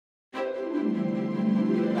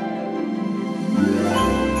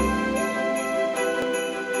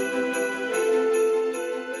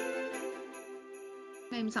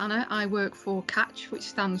name's Anna. I work for CATCH, which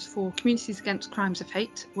stands for Communities Against Crimes of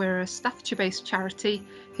Hate. We're a Staffordshire-based charity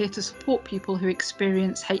here to support people who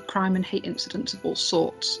experience hate crime and hate incidents of all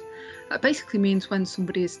sorts. That basically means when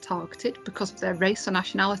somebody is targeted because of their race or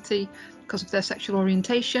nationality, because of their sexual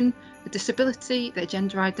orientation, a disability, their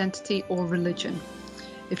gender identity, or religion.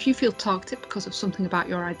 If you feel targeted because of something about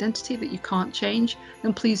your identity that you can't change,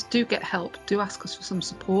 then please do get help. Do ask us for some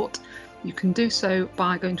support. You can do so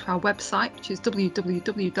by going to our website, which is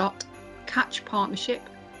www.catchpartnership,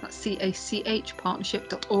 that's CACH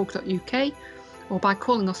partnership.org.uk, or by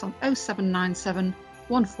calling us on 0797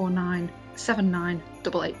 149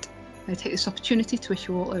 7988. I take this opportunity to wish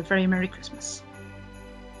you all a very Merry Christmas.